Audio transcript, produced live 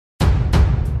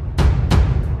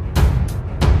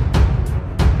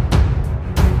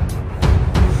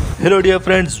Hello dear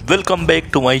friends, welcome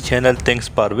back to my channel. Thanks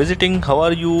for visiting. How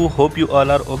are you? Hope you all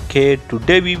are okay.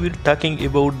 Today we will talking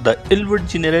about the Elwood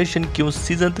Generation Q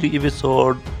season 3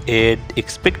 episode 8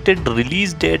 expected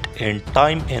release date and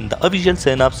time, and the official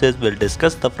synopsis. Will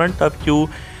discuss the front of you.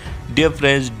 Dear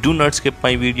friends, do not skip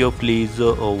my video. Please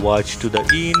watch to the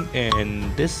end.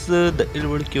 And this the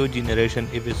Elwood Q Generation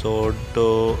episode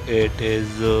 8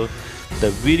 is the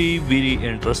very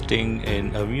interesting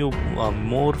and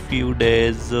more few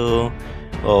days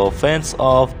fans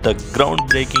of the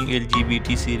groundbreaking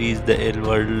LGBT series the L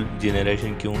World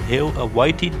Generation Q have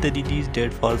awaited the release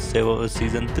date for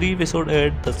season 3 episode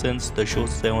 8 since the show's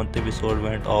 7th episode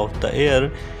went off the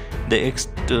air. The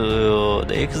exact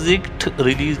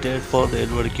release date for the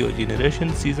L World Q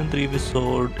Generation season 3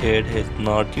 episode 8 has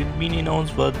not yet been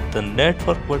announced, but the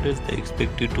network what is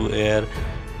expected to air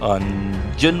on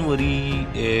January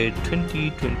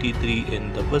 2023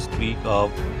 in the first week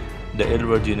of the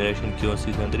Elwood Generation Q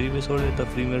season 3 episode at the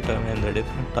premiere time and the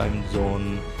different time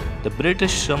zone. The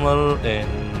British summer and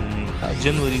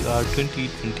January are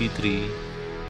 2023.